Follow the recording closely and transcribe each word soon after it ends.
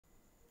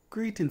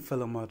Greetings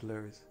fellow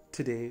modelers.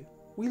 Today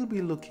we'll be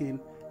looking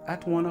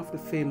at one of the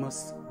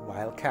famous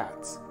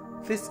Wildcats.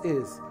 This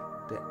is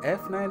the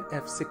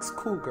F9F-6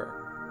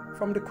 Cougar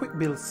from the Quick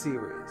Build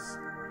series.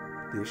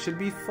 This should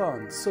be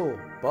fun, so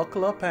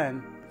buckle up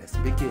and let's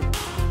begin.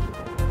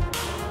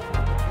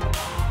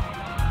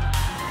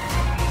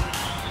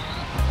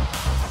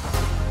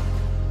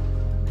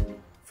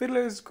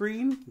 Fiddlers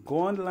Green, go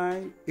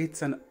online.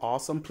 It's an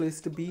awesome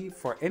place to be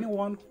for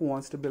anyone who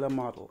wants to build a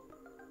model.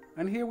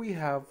 And here we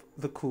have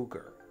the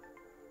Cougar.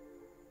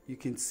 You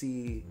can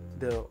see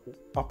the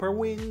upper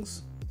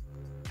wings.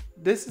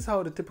 This is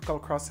how the typical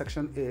cross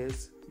section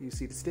is. You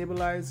see the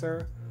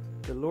stabilizer,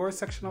 the lower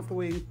section of the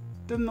wing,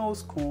 the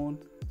nose cone,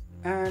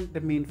 and the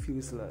main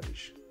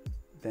fuselage.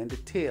 Then the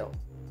tail.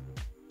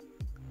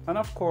 And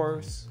of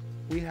course,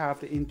 we have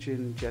the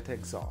engine jet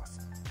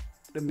exhaust,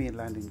 the main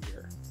landing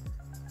gear.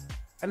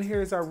 And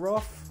here's a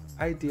rough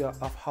idea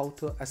of how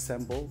to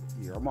assemble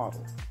your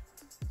model.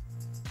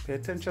 Pay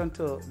attention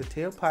to the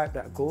tailpipe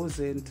that goes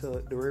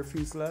into the rear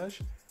fuselage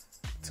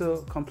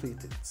to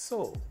complete it.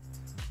 So,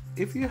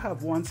 if you have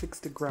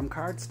 160-gram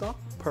cardstock,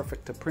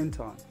 perfect to print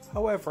on.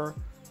 However,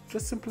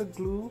 just simply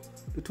glue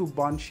the two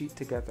bond sheets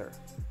together.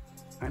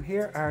 And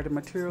here are the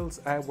materials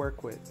I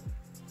work with.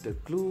 The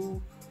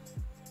glue,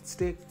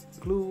 stick,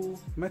 glue,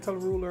 metal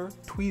ruler,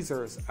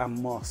 tweezers a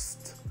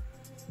must.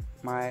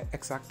 My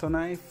X-Acto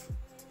knife,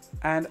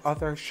 and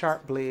other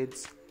sharp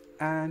blades,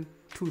 and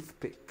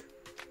toothpick.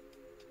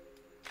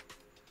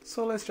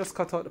 So let's just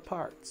cut out the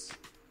parts.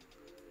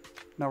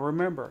 Now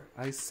remember,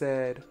 I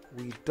said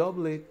we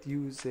double it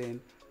using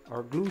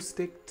our glue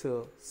stick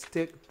to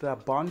stick the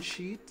bond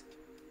sheet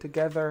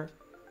together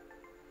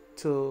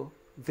to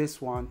this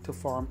one to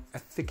form a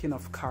thick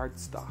enough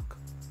cardstock.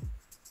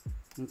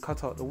 And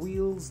cut out the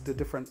wheels, the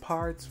different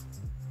parts,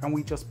 and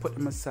we just put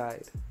them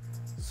aside.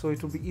 So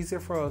it will be easier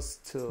for us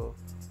to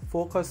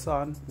focus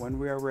on when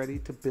we are ready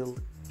to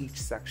build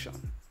each section.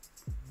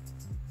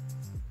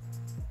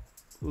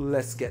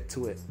 Let's get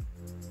to it.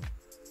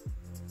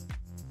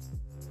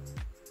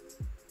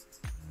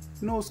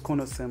 Nose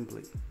cone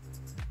assembly.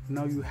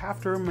 Now you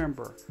have to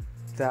remember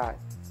that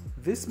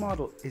this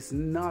model is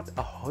not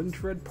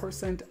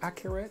 100%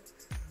 accurate.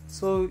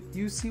 So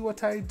you see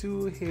what I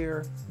do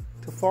here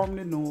to form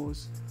the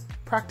nose.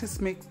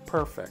 Practice makes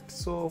perfect.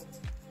 So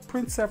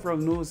print several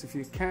noses if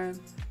you can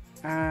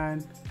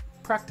and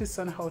practice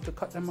on how to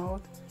cut them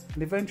out,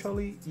 and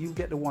eventually you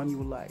get the one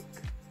you like.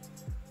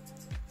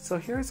 So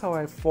here's how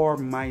I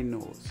form my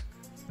nose.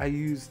 I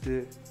use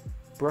the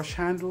brush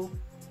handle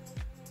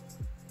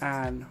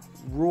and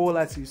roll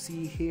as you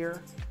see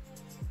here,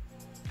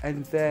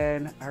 and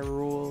then I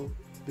roll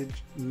the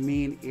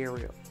main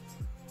area.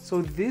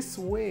 So this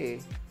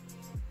way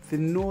the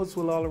nose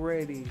will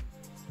already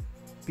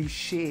be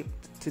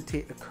shaped to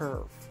take the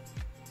curve.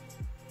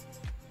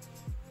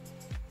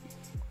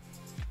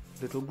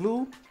 Little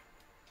glue,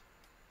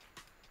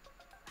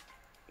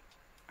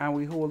 and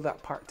we hold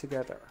that part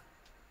together.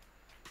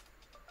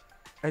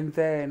 And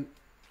then,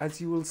 as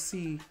you will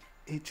see,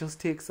 it just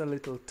takes a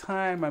little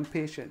time and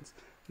patience.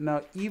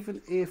 Now, even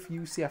if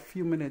you see a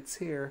few minutes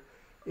here,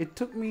 it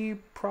took me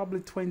probably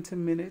 20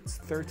 minutes,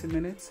 30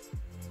 minutes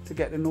to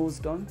get the nose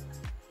done.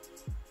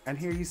 And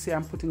here you see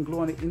I'm putting glue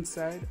on the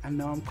inside, and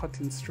now I'm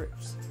cutting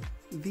strips.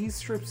 These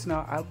strips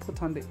now I'll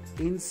put on the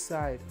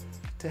inside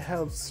to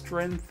help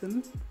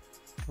strengthen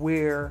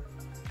where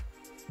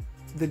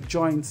the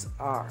joints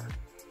are.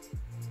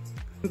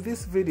 In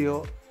this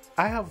video,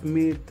 I have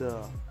made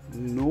the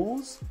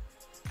nose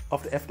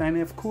of the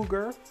F9F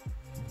Cougar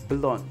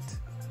blunt.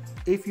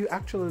 If you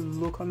actually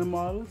look on the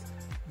models,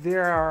 they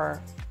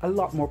are a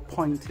lot more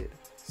pointed,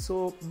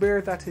 so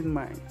bear that in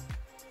mind.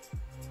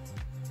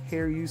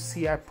 Here you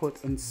see I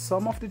put in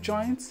some of the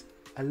joints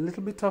a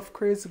little bit of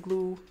crazy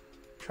glue,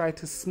 try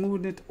to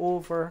smooth it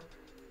over,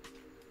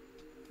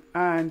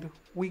 and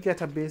we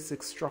get a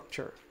basic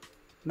structure.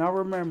 Now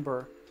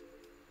remember,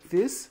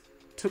 this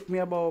took me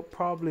about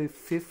probably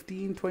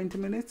 15-20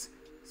 minutes,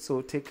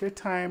 so take your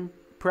time,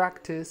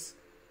 practice,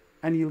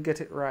 and you'll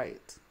get it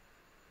right.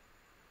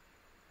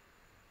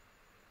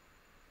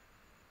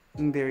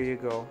 And there you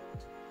go.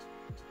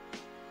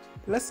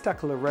 Let's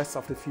tackle the rest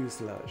of the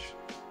fuselage.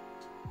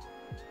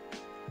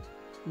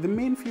 The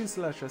main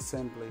fuselage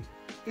assembly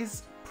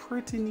is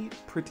pretty neat,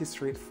 pretty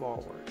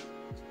straightforward.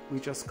 We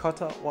just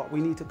cut out what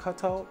we need to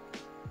cut out,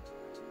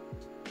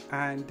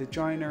 and the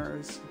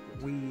joiners,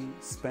 we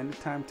spend the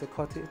time to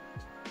cut it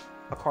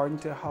according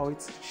to how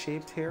it's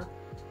shaped here.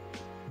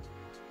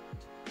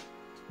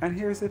 And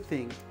here's the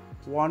thing,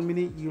 1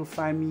 minute you'll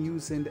find me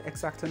using the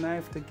X-Acto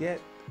knife to get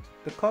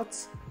the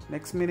cuts,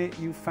 next minute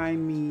you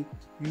find me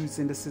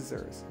using the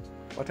scissors.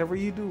 Whatever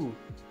you do,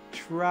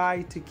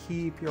 try to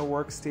keep your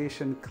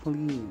workstation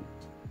clean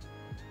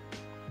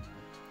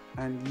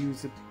and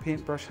use the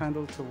paintbrush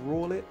handle to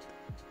roll it.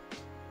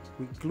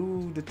 We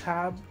glue the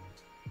tab,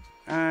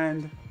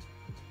 and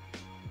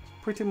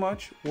pretty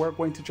much we're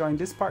going to join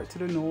this part to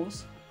the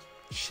nose.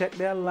 Check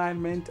the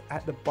alignment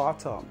at the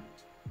bottom.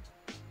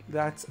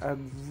 That's a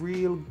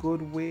real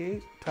good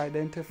way to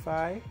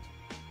identify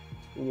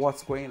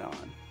what's going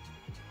on.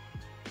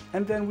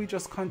 And then we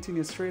just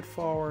continue straight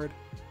forward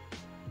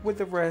with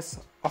the rest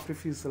of the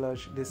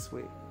fuselage this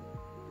way.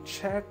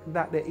 Check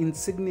that the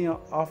insignia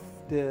of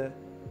the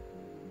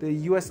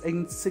US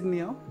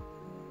insignia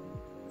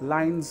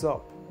lines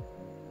up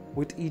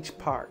with each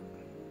part.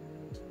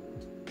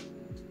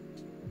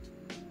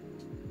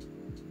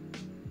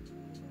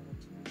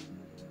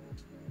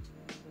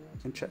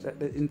 And check that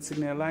the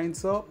insignia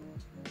lines up.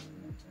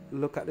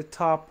 Look at the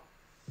top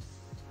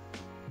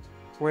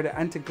where the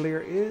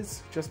anti-glare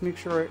is. Just make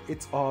sure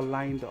it's all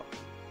lined up.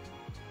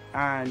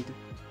 And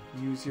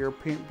use your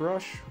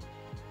paintbrush.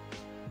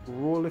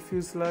 Roll the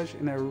fuselage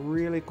in a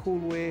really cool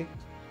way.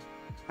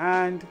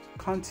 And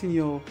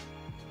continue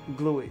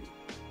gluing.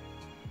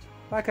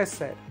 Like I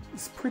said,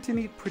 it's pretty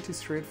neat, pretty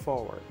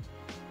straightforward.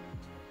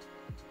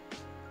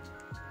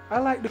 I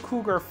like the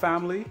Cougar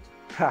family.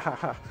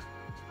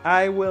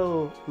 I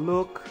will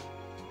look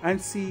and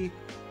see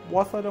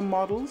what other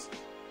models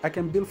I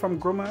can build from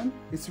Grumman.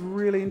 It's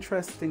really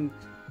interesting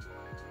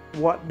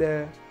what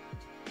the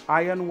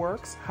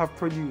Ironworks have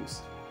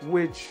produced,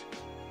 which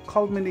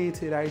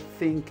culminated, I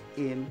think,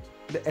 in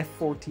the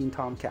F-14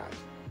 Tomcat.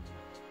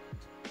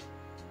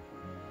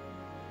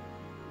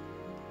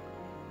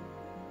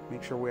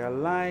 Make sure we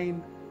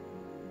align,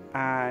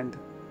 and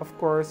of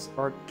course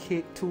our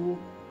cake tool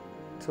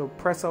to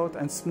press out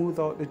and smooth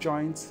out the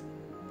joints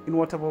in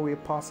whatever way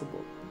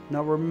possible.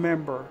 Now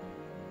remember,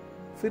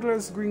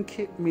 Fiddlers Green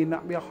kit may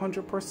not be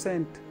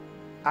 100%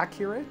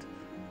 accurate,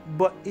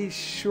 but it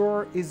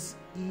sure is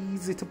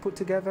easy to put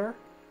together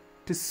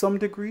to some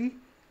degree,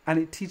 and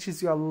it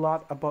teaches you a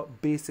lot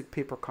about basic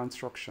paper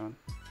construction.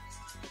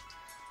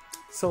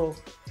 So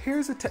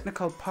here's the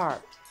technical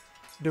part.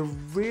 The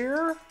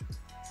rear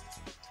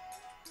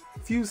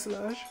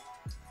fuselage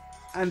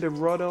and the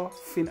rudder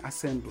fin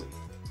assembly.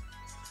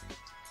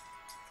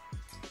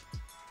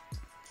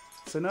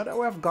 So now that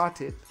we have got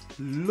it,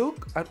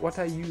 look at what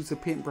I use the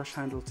paintbrush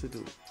handle to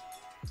do.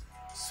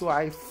 So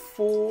I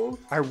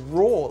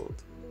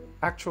rolled,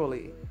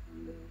 actually.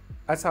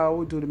 That's how I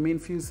would do the main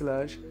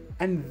fuselage,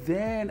 and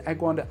then I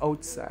go on the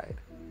outside.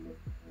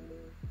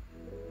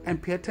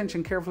 And pay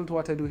attention carefully to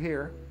what I do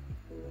here.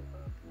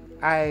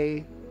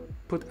 I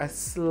put a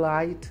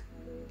slight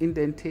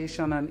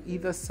indentation on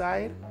either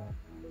side,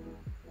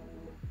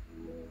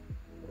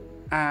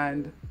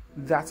 and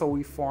that's how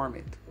we form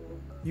it.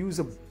 Use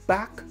the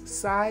back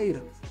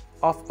side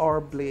of our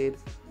blade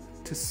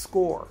to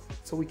score,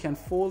 so we can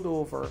fold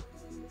over,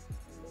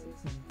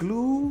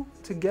 glue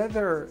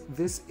together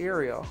this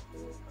area,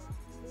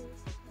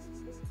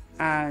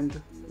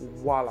 and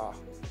voila,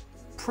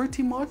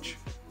 pretty much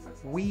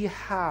we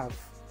have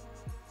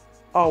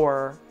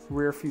our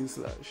rear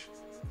fuselage.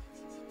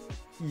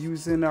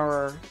 Using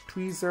our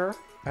tweezer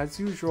as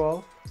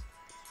usual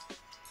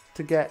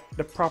to get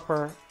the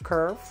proper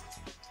curve,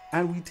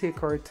 and we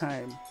take our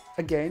time.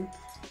 Again,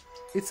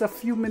 it's a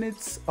few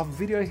minutes of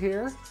video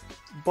here,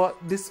 but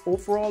this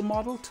overall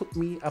model took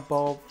me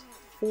about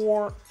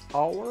 4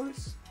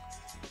 hours.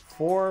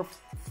 4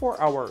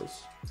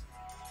 hours.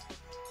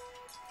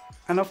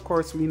 And of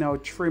course we now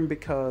trim,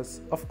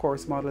 because of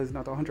course model is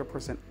not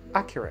 100%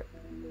 accurate.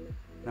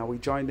 Now we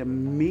join the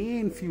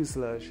main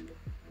fuselage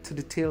to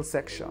the tail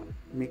section.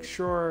 Make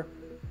sure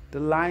the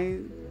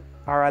lines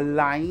are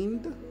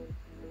aligned,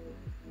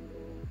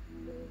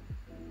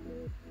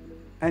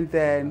 and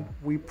then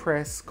we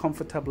press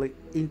comfortably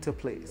into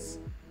place.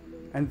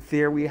 And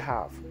there we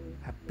have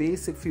a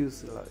basic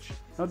fuselage.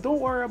 Now don't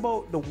worry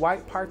about the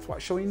white parts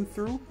what's showing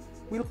through.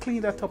 We'll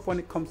clean that up when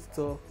it comes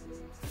to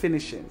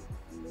finishing.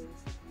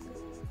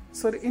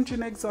 So the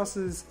engine exhaust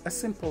is a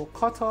simple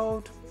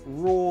cutout,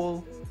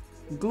 roll,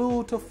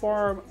 glue to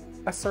form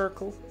a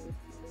circle,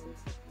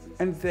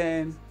 and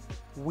then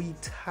we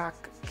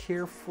tack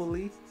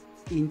carefully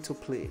into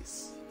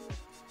place.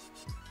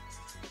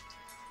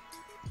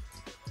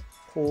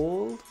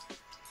 Hold,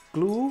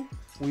 glue,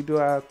 we do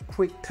a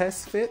quick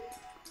test fit,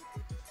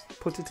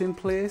 put it in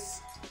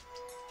place,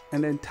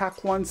 and then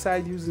tack one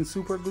side using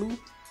super glue.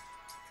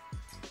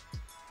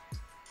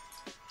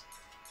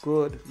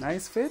 Good,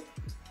 nice fit.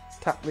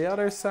 Tack the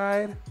other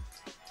side,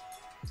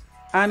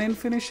 and in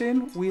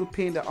finishing we'll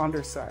paint the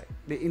underside,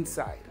 the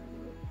inside.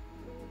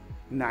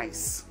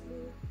 Nice.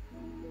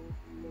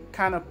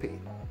 Canopy.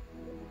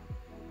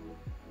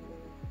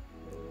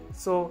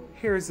 So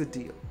here's the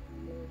deal.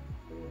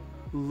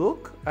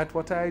 Look at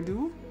what I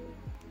do,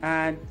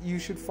 and you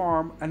should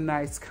form a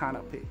nice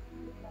canopy.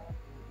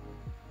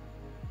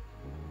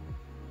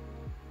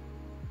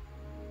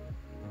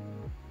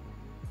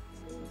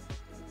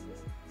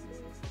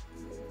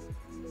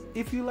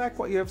 If you like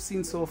what you have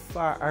seen so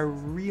far, I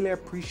really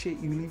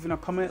appreciate you leaving a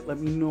comment. Let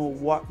me know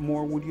what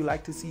more would you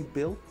like to see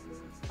built.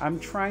 I'm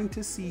trying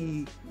to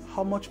see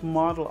how much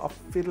model of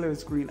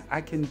Fiddlers Green I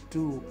can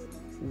do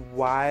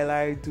while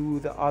I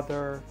do the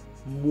other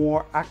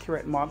more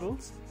accurate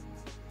models.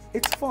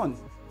 It's fun.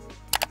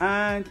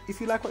 And if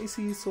you like what you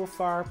see so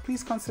far,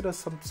 please consider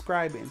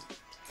subscribing.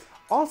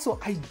 Also,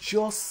 I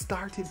just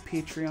started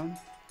Patreon.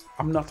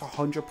 I'm not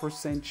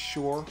 100%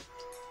 sure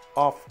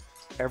of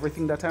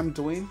everything that I'm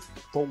doing,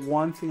 but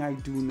one thing I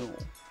do know,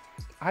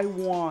 I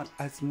want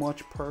as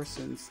much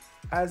persons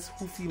as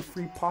who feel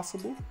free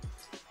possible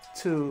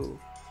to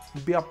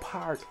be a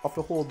part of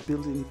the whole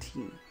building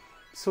team.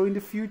 So in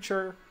the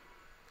future,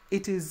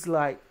 it is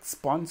like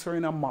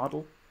sponsoring a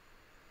model.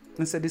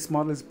 Instead, this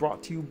model is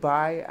brought to you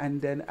by,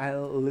 and then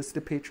I'll list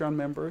the Patreon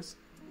members.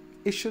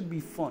 It should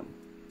be fun,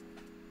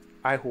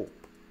 I hope.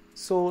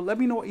 So let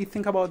me know what you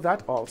think about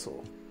that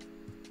also.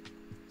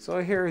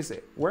 So here is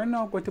it. We're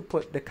now going to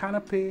put the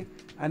canopy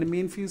and the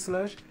main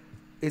fuselage.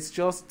 It's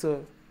just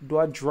to do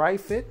a dry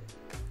fit,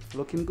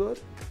 looking good.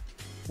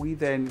 We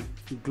then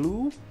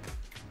glue,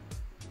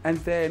 and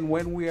then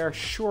when we are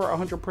sure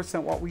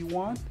 100% what we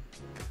want,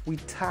 we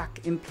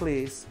tack in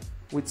place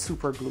with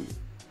super glue.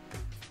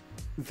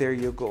 There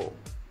you go,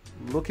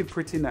 looking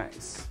pretty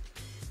nice.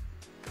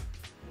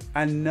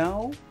 And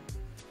now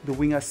the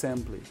wing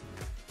assembly.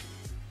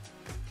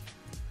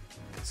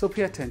 So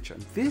pay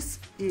attention, this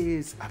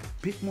is a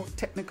bit more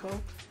technical,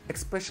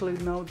 especially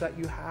now that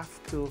you have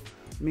to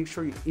make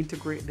sure you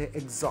integrate the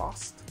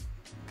exhaust.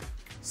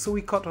 So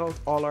we cut out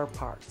all our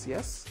parts,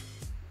 yes?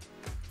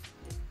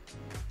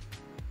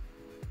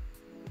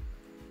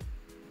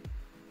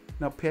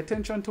 Now pay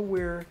attention to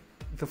where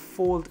the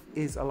fold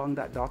is along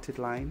that dotted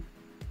line.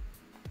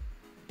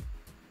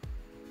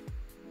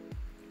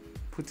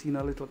 Put in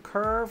a little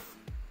curve.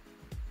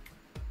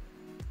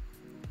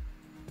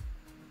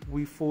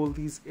 We fold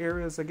these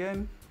areas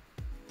again.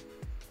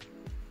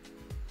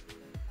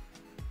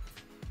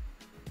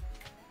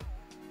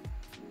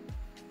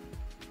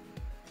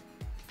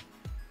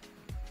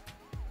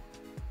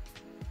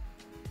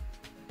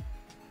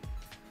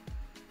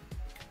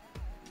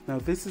 Now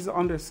this is the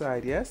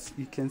underside, yes?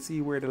 You can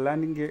see where the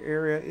landing gear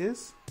area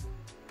is.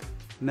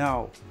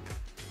 Now,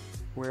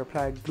 we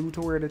apply glue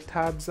to where the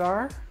tabs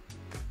are.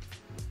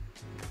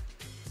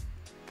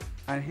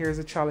 And here's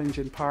a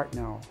challenging part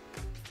now.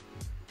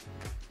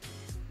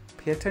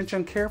 Pay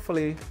attention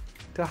carefully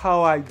to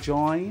how I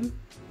join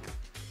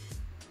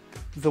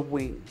the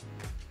wing.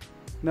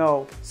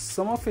 Now,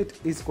 some of it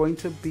is going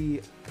to be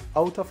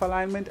out of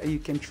alignment and you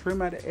can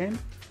trim at the end,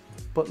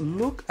 but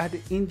look at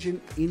the engine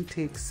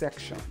intake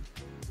section.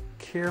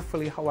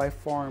 Carefully how I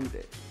formed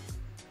it.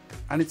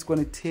 And it's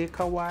going to take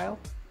a while,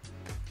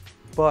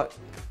 but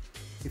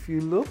if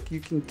you look, you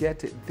can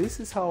get it. This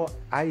is how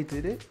I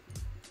did it.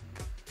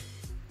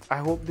 I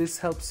hope this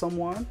helps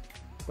someone,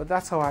 but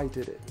that's how I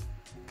did it.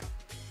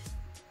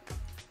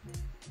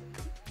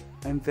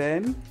 And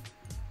then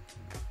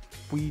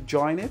we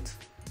join it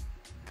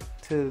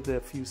to the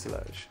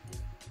fuselage.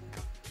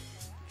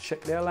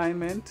 Check the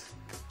alignment,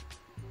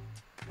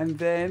 and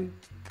then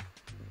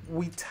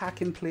we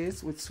tack in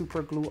place with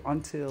super glue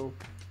until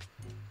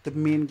the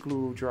main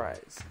glue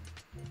dries.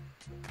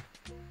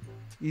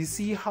 You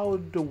see how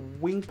the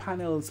wing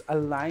panels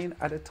align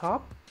at the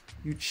top?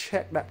 You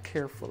check that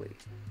carefully.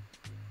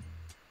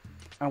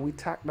 And we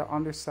tack the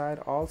underside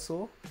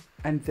also,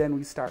 and then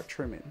we start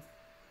trimming.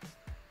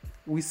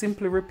 We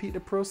simply repeat the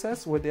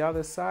process with the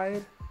other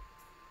side.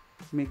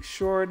 Make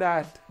sure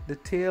that the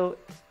tail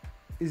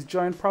is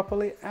joined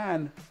properly,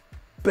 and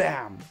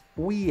bam,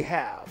 we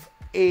have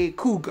a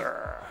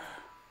Cougar.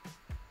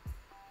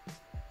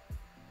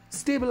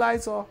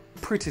 Stabilizer,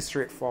 pretty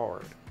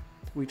straightforward.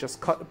 We just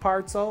cut the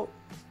parts out.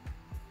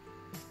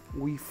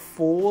 We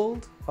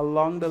fold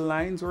along the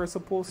lines we're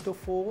supposed to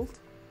fold.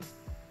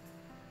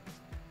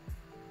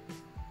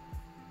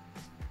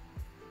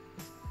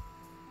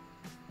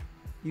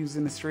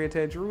 Using a straight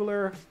edge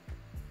ruler.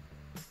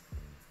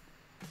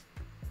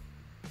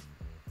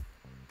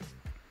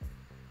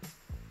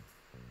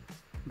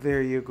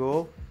 There you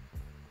go.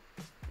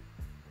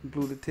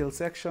 Glue the tail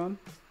section.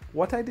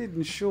 What I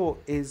didn't show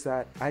is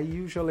that I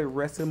usually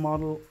rest the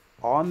model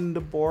on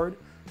the board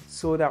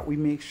so that we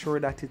make sure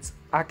that it's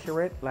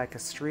accurate, like a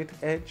straight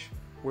edge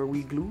where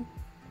we glue.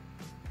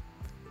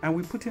 And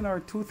we put in our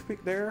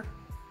toothpick there.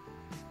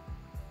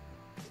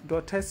 Do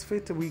a test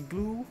fit, we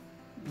glue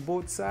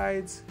both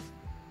sides.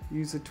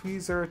 Use a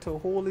tweezer to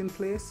hold in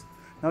place.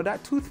 Now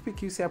that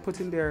toothpick you see I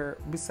put in there,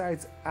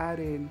 besides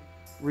adding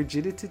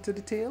rigidity to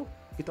the tail,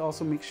 it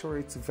also makes sure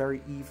it's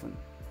very even.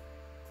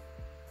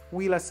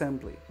 Wheel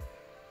assembly.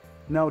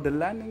 Now the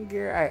landing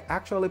gear I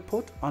actually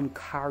put on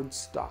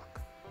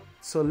cardstock.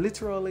 So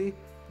literally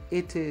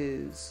it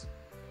is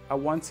a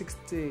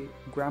 160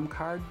 gram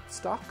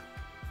cardstock,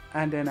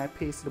 and then I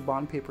paste the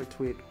bond paper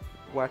to it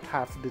what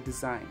half the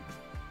design.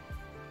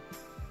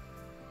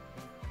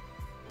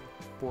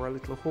 Bore a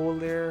little hole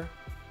there,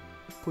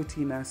 put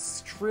in a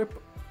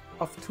strip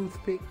of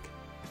toothpick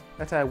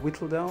that I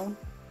whittle down,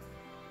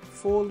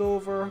 fold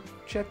over,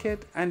 check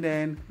it, and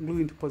then glue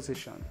into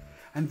position.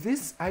 And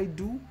this I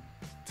do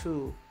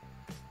to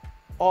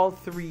all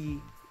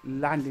 3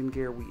 landing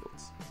gear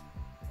wheels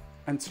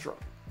and strut.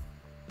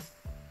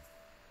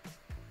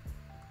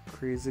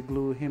 Crazy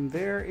glue him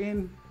there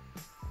in,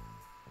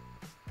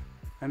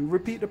 and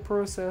repeat the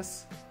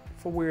process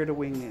for where the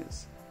wing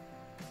is.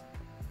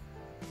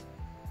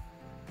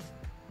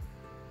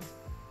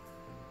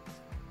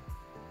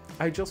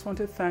 I just want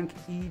to thank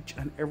each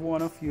and every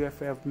one of you if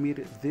you have made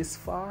it this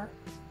far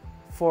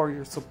for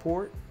your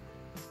support.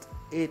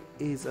 It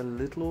is a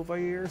little over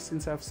a year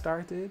since I've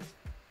started,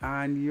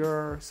 and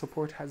your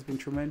support has been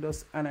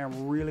tremendous, and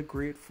I'm really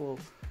grateful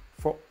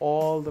for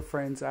all the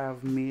friends I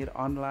have made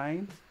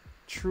online.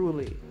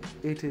 Truly,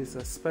 it is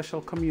a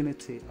special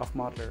community of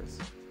modelers.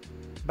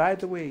 By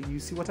the way, you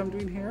see what I'm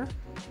doing here?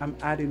 I'm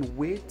adding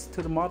weight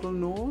to the model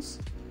nose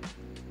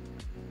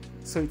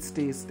so it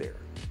stays there.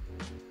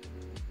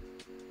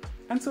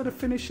 And so the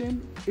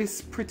finishing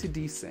is pretty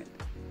decent.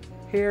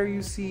 Here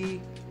you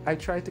see I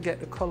try to get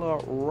the color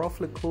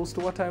roughly close to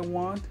what I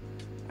want,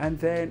 and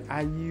then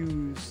I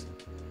use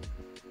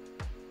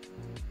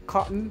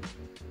cotton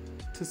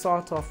to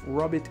sort of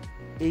rub it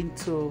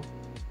into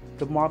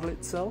the model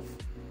itself.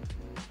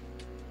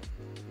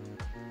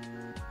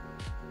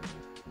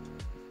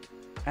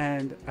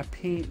 And I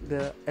paint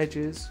the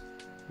edges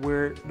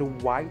where the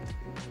white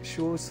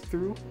shows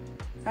through,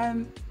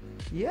 and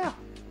yeah,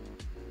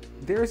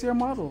 there's your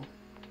model.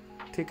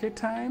 Take your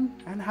time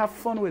and have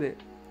fun with it.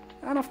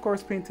 And of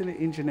course, painting the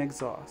engine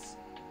exhaust.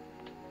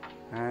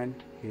 And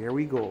here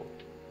we go.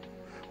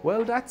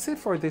 Well, that's it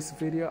for this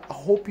video. I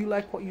hope you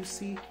like what you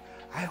see.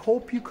 I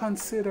hope you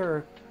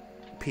consider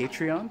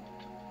Patreon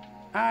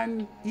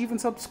and even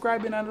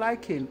subscribing and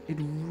liking. It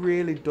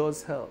really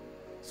does help.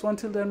 So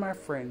until then, my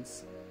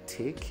friends,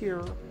 take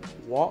care,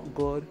 walk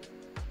good,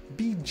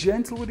 be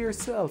gentle with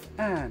yourself,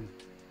 and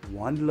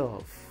one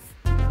love.